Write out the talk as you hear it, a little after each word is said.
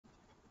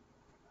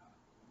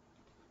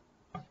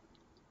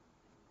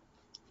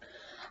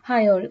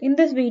Hi all, in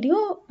this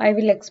video I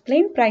will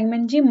explain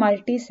PrimeNG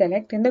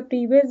Multiselect. In the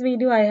previous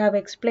video I have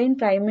explained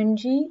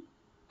PrimeNG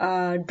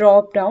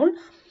Dropdown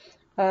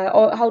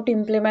or how to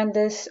implement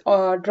this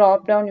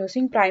dropdown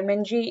using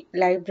PrimeNG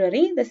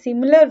library. The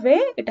similar way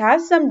it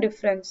has some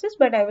differences,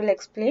 but I will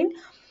explain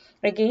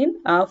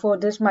again for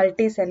this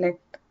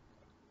multi-select.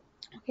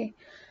 Okay,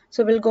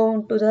 so we'll go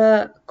into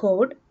the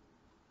code.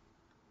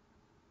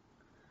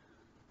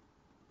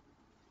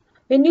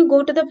 When you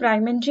go to the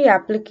PrimeNG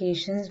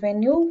applications,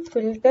 when you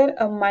filter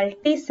a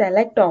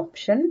multi-select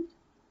option,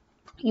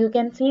 you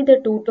can see the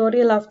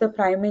tutorial of the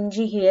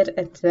PrimeNG here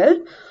itself.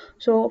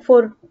 So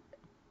for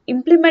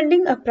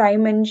implementing a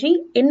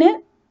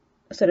PrimeNG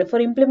for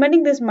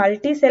implementing this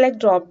multi-select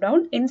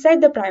dropdown inside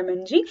the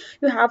PrimeNG,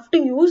 you have to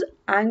use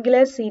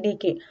Angular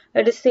CDK.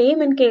 It is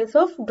same in case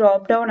of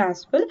dropdown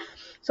as well.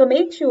 So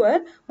make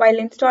sure while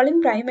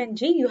installing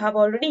PrimeNG, you have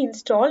already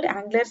installed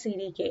Angular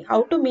CDK.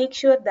 How to make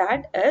sure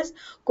that is,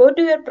 go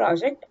to your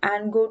project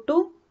and go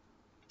to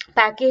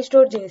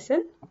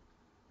package.json.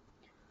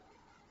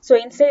 So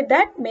inside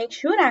that, make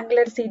sure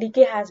Angular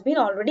CDK has been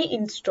already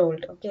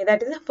installed. Okay,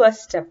 that is the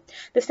first step.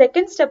 The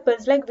second step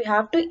is like we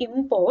have to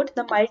import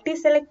the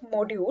multi-select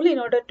module in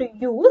order to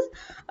use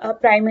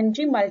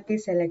PrimeNG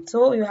multi-select.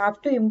 So you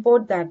have to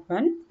import that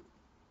one.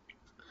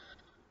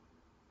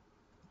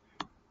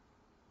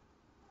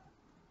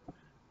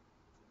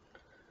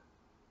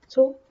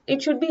 So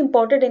it should be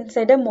imported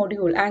inside a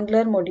module,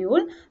 Angular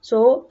module.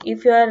 So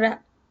if you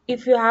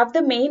have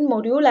the main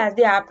module as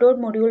the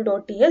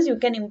app.module.ts, you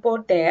can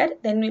import there.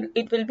 Then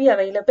it will be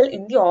available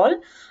in the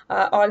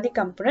all the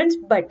components.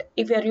 But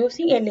if you are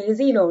using a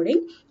lazy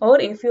loading, or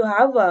if you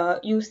have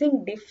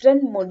using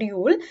different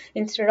module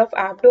instead of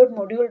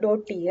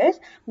app.module.ts,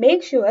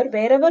 make sure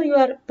wherever you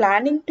are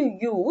planning to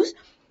use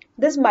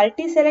this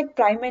multi-select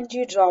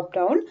PrimeNG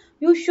dropdown,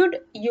 you should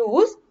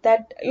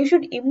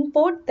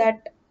import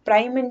that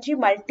PrimeNG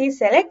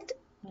multi-select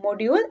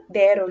module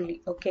there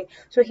only. Okay,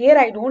 so here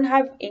I don't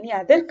have any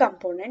other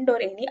component or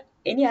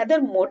any other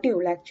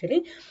module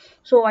actually,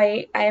 so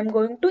I am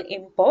going to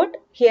import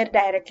here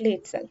directly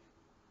itself.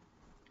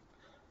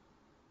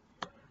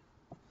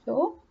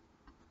 So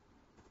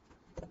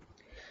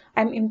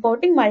I'm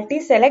importing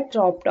multi-select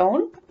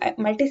dropdown,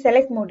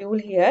 multi-select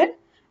module here,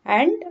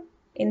 and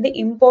in the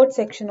import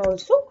section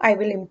also I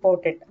will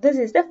import it. This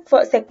is the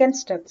second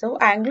step. So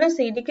Angular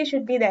CDK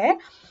should be there,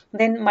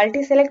 then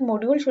multi-select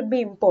module should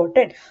be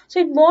imported. So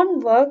it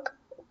won't work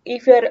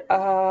if you're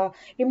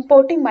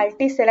importing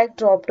multi-select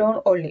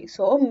dropdown only.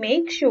 So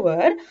make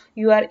sure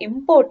you are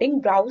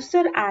importing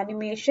browser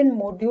animation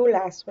module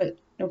as well.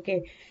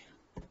 Okay.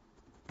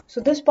 So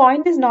this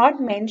point is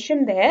not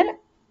mentioned there.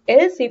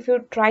 Else if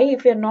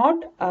you're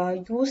not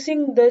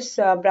using this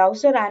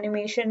browser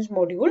animations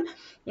module,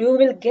 you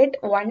will get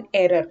one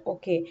error.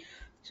 Okay,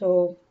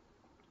 so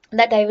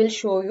that I will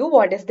show you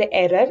what is the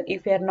error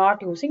if you are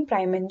not using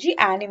PrimeNG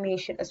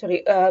animation,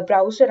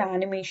 browser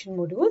animation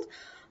modules.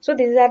 So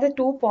these are the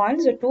 2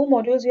 points. The 2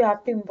 modules you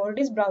have to import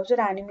is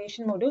browser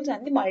animation modules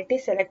and the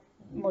multi-select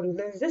module.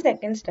 This is the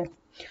second step.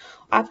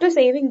 After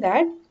saving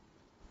that,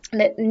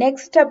 the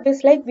next step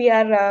is like we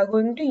are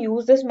going to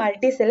use this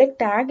multi-select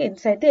tag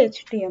inside the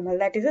HTML.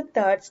 That is the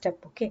third step.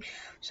 Okay,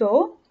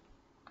 so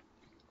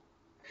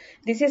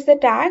this is the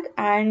tag,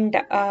 and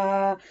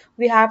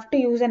we have to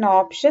use an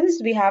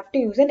options. We have to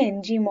use an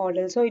ng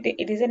model. So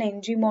it is an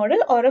ng model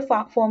or a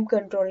form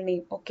control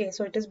name. Okay,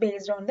 so it is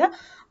based on the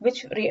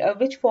which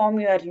form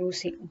you are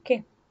using.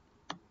 Okay,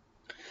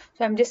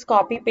 so I'm just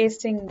copy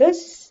pasting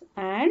this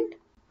and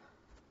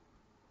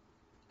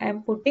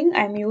I'm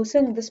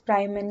using this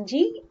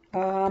PrimeNG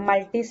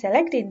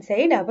multi-select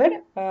inside our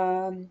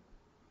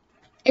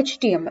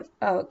HTML.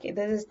 Okay,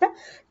 this is the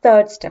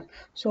third step.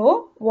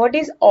 So what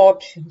is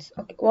options?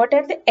 Okay, what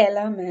are the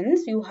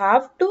elements you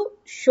have to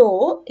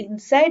show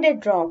inside a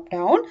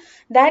drop-down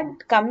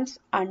that comes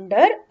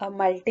under a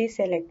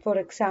multi-select? For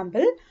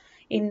example,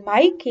 in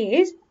my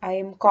case, I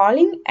am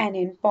calling an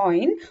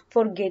endpoint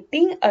for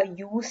getting a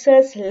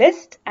users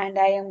list, and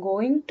I am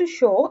going to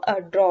show a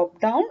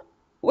drop-down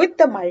with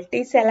the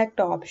multi-select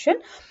option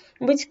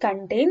which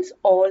contains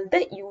all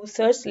the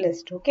users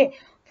list. Okay,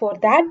 for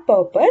that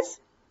purpose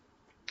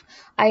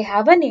I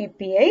have an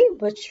API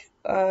which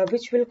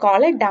will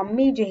call a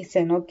dummy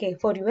JSON. Okay,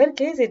 for your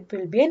case it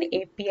will be an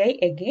API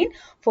again.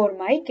 For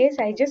my case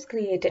I just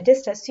created,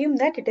 just assume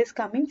that it is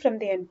coming from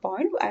the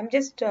endpoint. I'm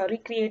just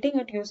recreating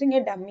it using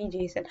a dummy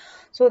JSON.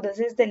 So this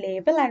is the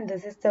label and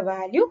this is the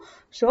value.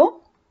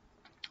 So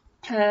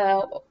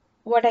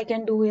what I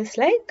can do is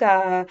like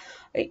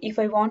if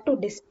I want to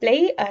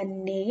display a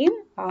name,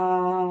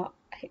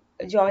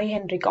 Joy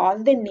Henrik, all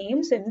the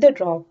names in the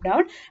drop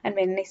down, and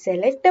when I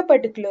select a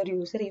particular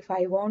user, if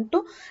I want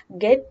to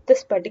get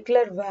this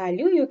particular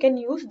value, you can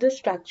use the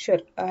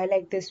structure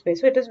like this way.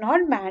 So it is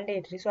not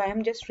mandatory. So I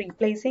am just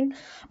replacing.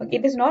 Okay,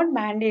 it is not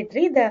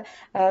mandatory. The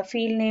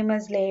field name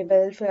is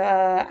label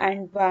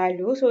and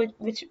value. So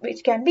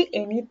which can be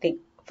anything.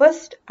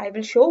 first I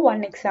will show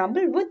one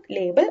example with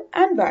label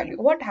and value.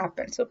 What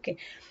happens? Okay,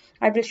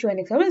 I will show an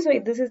example. So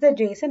this is the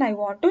JSON I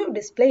want to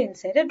display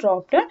inside a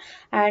dropdown,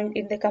 and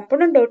in the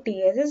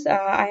component.tss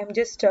I am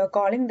just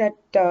calling that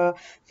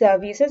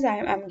services.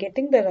 I'm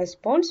getting the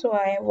response. So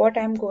what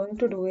I'm going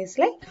to do is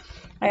like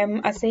I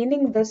am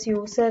assigning this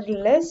user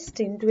list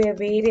into a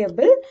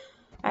variable,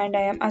 and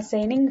I am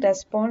assigning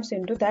response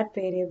into that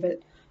variable,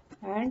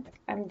 and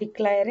I'm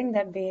declaring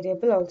that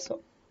variable also.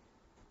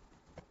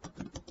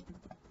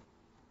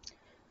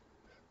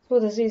 So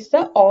this is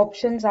the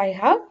options I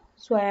have.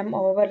 So I am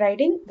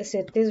overriding the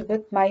settings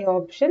with my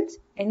options.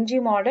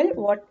 NG model,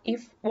 what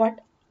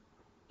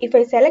if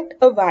I select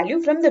a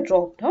value from the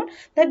drop down,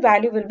 that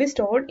value will be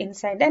stored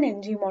inside an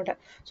NG model.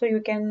 So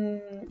you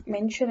can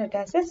mention it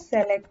as a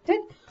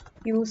selected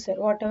user,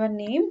 whatever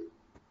name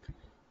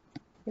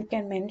you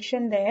can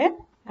mention there,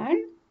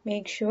 and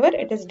make sure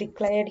it is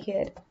declared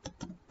here.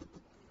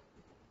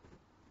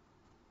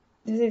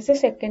 This is the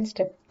second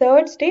step.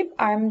 Third step,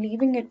 I am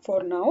leaving it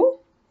for now.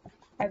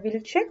 I will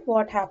check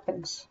what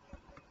happens.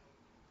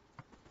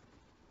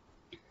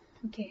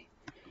 Okay.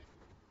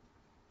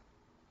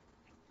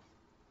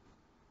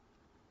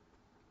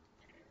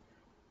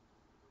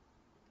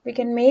 We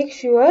can make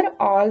sure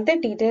all the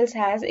details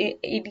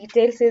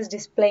details is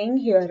displaying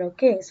here.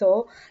 Okay,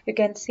 so you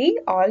can see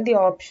all the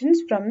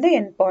options from the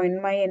endpoint.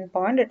 My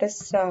endpoint, it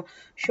is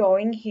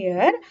showing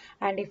here,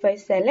 and if I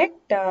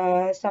select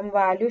some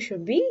value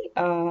should be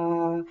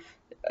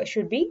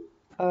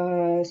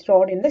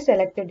stored in the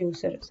selected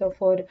user. So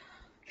for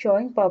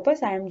showing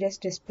purpose, I am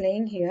just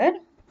displaying here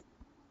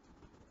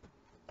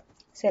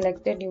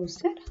selected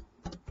user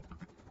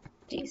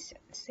JSON.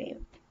 Save.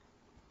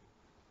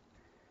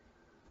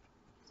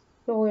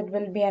 So it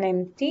will be an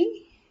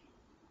empty.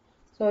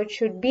 So it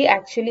should be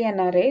actually an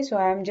array. So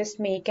I am just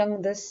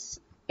making this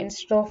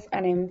instead of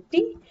an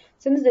empty.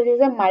 Since this is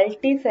a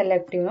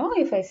multi-select,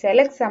 if I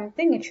select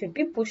something, it should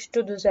be pushed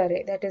to this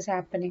array. That is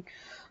happening.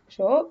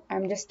 So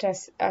I'm just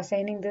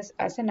assigning this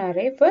as an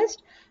array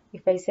first.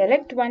 If I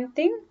select one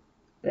thing,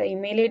 the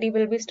email ID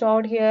will be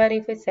stored here.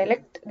 If I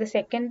select the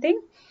second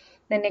thing,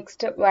 the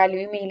next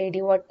value email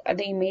ID, what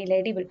the email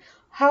ID will.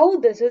 How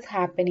this is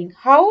happening,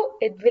 how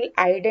it will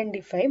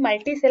identify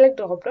multi-select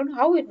dropdown,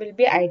 how it will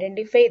be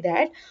identify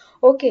that,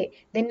 okay,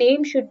 the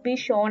name should be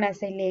shown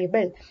as a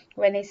label.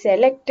 When I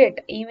select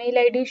it, email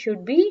ID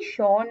should be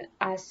shown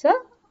as a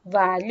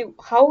value.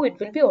 How it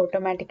will be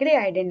automatically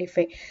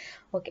identified.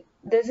 Okay,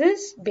 this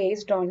is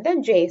based on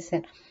the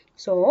JSON.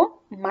 So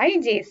my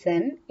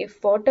JSON,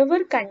 if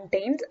whatever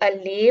contains a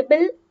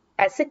label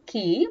as a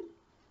key,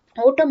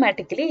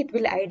 automatically it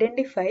will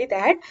identify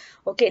that,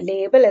 okay,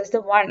 label is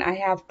the one I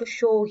have to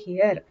show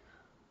here,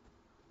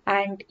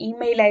 and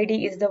email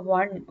ID is the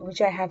one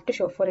which I have to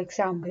show. For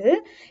example,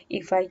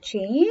 if I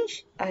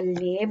change a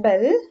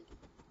label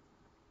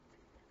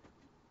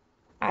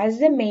as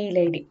the mail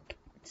ID,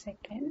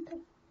 second,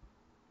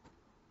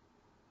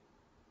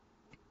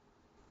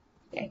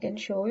 I can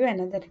show you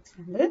another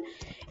example.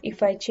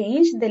 If I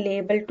change the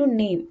label to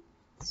name,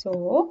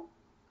 so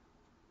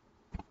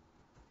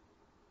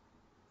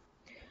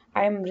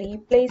I am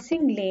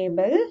replacing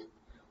label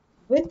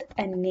with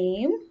a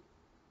name.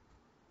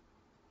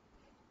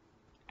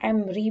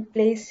 I'm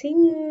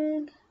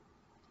replacing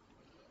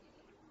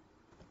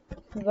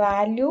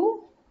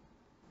value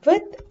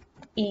with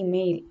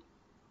email.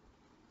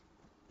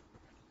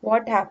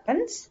 What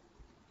happens?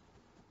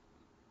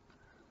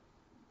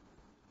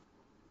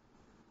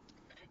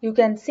 You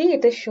can see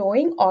it is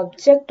showing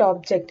object.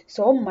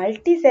 So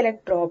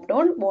multi-select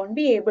dropdown won't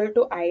be able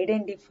to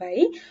identify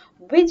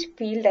which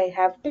field I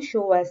have to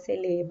show as a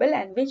label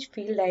and which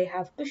field I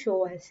have to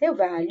show as a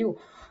value.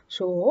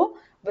 So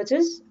which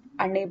is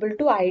unable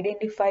to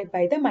identify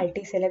by the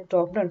multi-select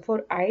dropdown.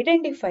 For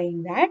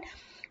identifying that,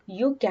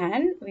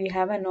 we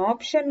have an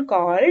option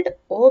called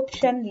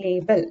option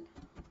label.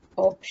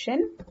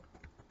 Option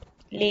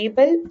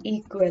label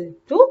equal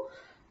to,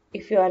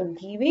 if you are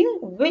giving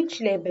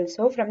which label.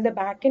 So from the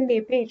backend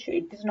API,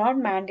 it is not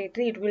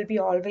mandatory, it will be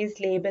always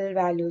label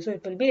value. So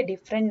it will be a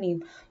different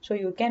name. So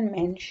you can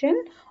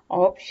mention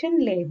option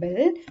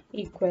label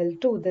equal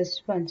to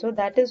this one. So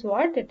that is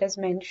what it is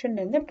mentioned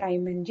in the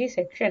PrimeNG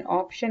section,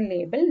 option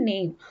label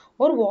name,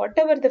 or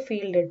whatever the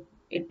field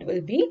it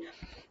will be,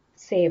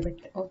 save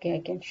it. Okay, I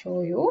can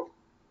show you.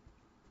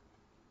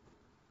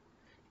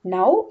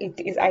 Now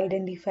it is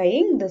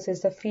identifying this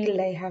is the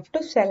field I have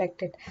to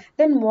select it.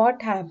 Then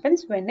what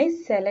happens when I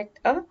select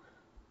a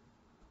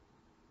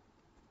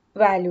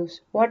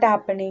values? What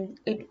happening?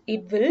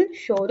 It will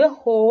show the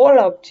whole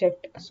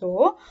object.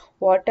 So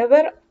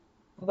whatever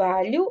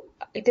value,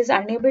 it is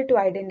unable to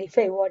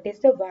identify what is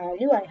the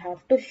value I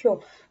have to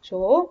show.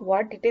 So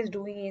what it is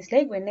doing is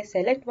like when I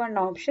select one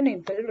option,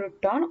 it will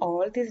return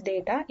all this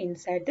data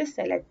inside the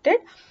selected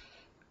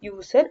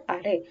user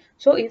array.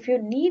 So if you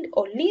need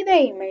only the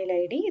email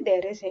ID,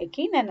 there is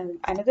again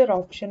another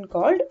option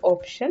called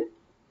option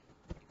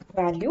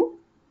value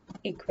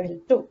equal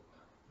to.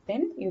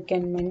 Then you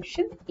can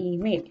mention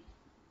email.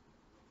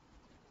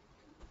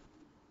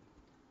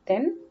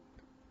 Then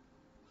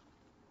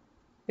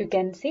you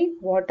can see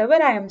whatever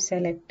I am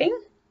selecting,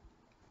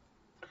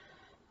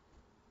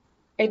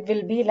 it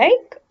will be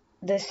like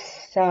this,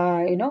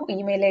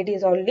 email ID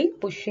is already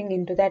pushing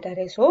into that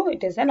array. So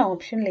it is an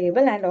option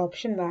label and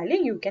option value.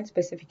 You can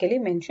specifically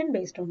mention,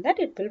 based on that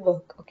it will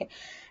work. Okay.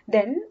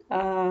 Then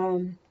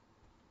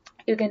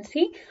you can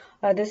see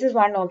this is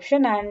one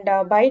option,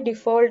 and by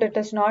default it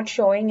is not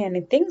showing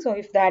anything. So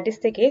if that is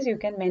the case, you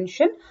can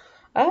mention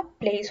a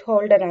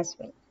placeholder as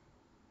well.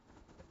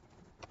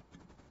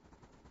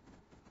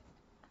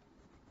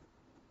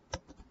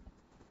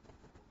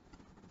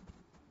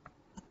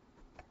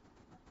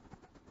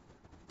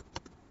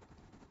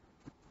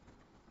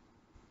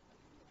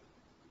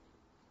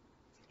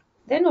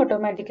 Then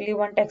automatically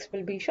one text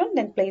will be shown,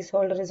 then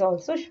placeholder is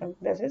also shown.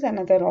 This is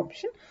another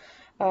option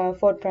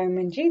for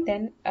PrimeNG.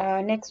 Then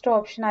next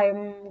option I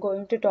am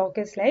going to talk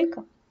is like,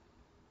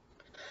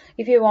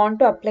 if you want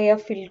to apply a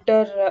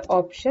filter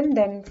option,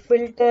 then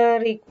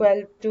filter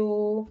equal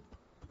to,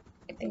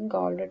 I think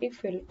already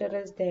filter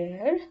is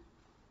there.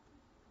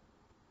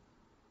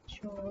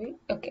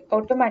 Okay,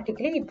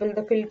 automatically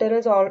the filter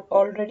is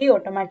already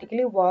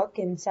automatically work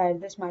inside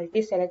this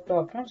multi-select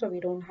dropdown, so we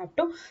don't have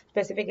to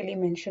specifically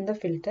mention the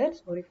filter.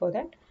 Sorry for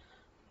that.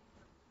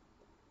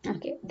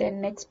 Okay,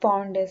 then next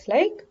point is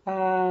like,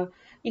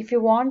 if you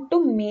want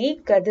to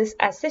make this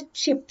as a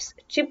chip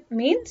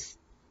means,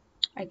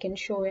 I can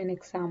show you an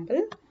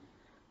example.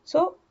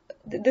 So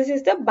this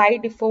is the by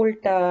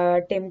default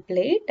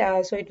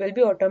template, so it will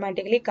be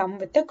automatically come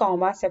with the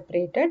comma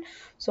separated.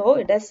 So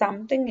it is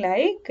something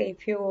like,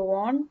 if you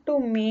want to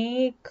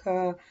make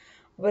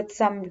with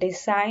some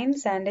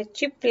designs and a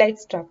chip like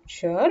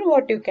structure,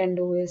 what you can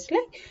do is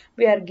like,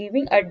 we are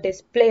giving a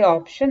display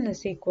option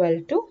is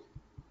equal to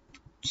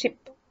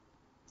chip.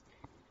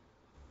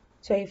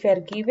 So if you are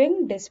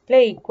giving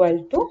display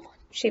equal to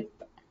chip,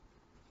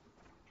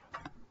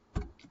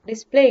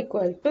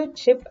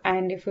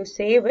 and if you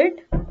save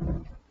it,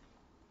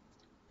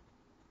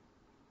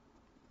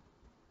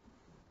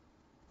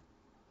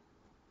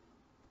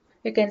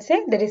 you can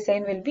say the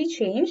design will be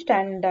changed,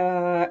 and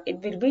it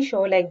will be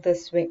show like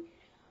this way.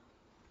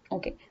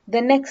 Okay,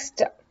 the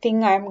next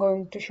thing I am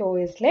going to show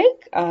is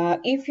like,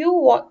 if you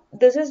want,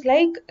 this is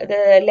like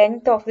the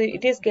length of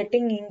it is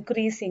getting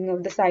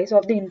increasing, the size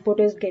of the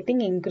input is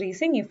getting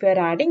increasing if you are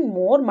adding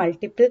more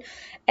multiple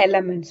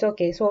elements.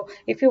 Okay, so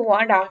if you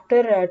want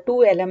after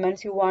two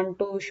elements you want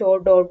to show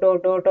dot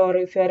dot dot, or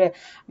if you are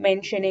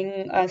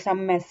mentioning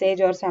some message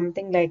or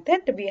something like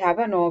that, we have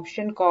an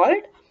option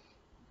called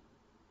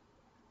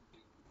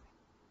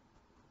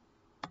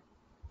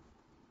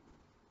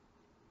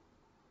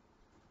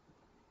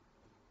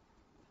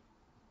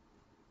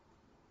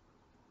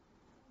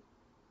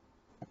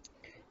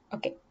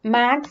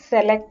max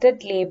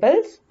selected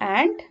labels,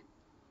 and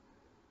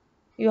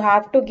you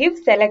have to give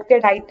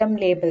selected item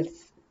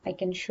labels. I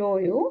can show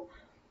you.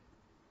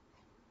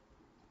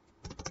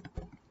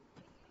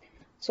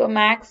 So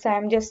max I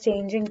am just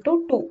changing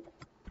to 2.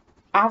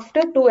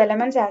 After 2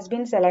 elements has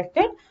been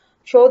selected,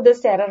 show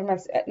this error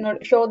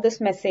message, show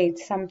this message,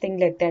 something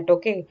like that.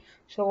 Okay.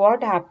 So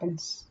what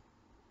happens?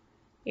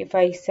 If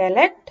I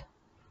select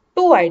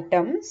 2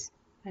 items,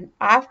 and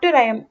after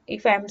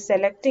if I am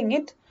selecting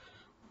it,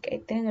 okay, I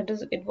think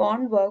it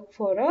won't work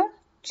for a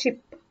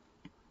chip.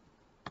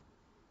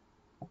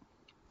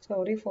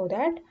 Sorry for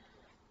that.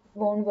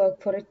 Won't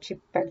work for a chip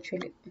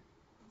actually.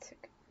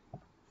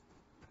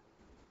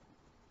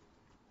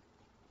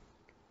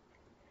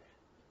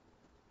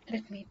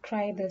 Let me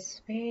try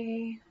this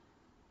way.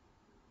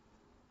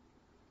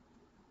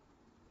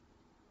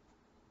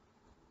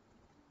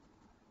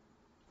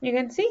 You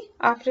can see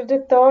after the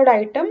third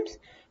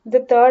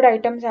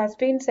items has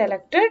been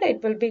selected,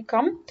 it will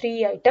become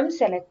 3 items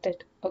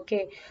selected.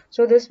 Okay,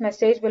 so this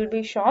message will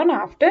be shown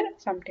after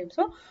some time.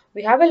 So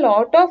we have a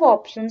lot of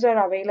options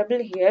are available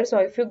here. So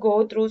if you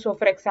go through, so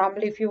for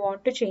example, if you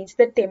want to change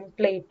the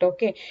template,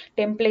 okay,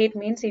 template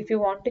means if you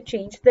want to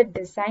change the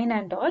design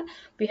and all,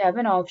 we have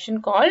an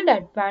option called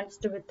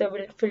advanced with the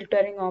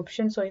filtering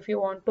option. So if you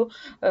want to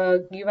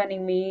give an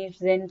image,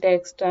 then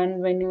text,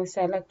 and when you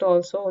select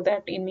also,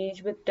 that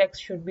image with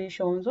text should be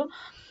shown. So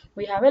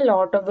we have a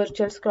lot of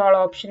virtual scroll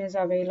option is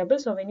available.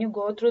 So when you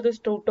go through this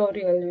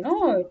tutorial,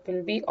 it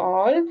will be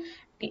all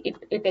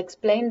it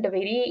explained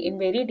in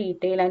very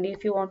detail, and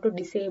if you want to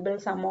disable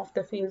some of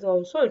the fields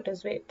also, it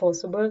is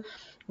possible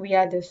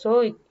via this. So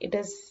it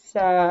is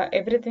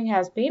everything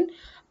has been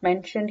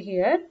mentioned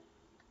here.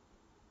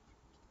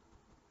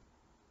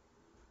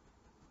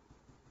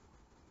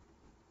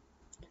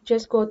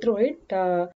 Just go through it.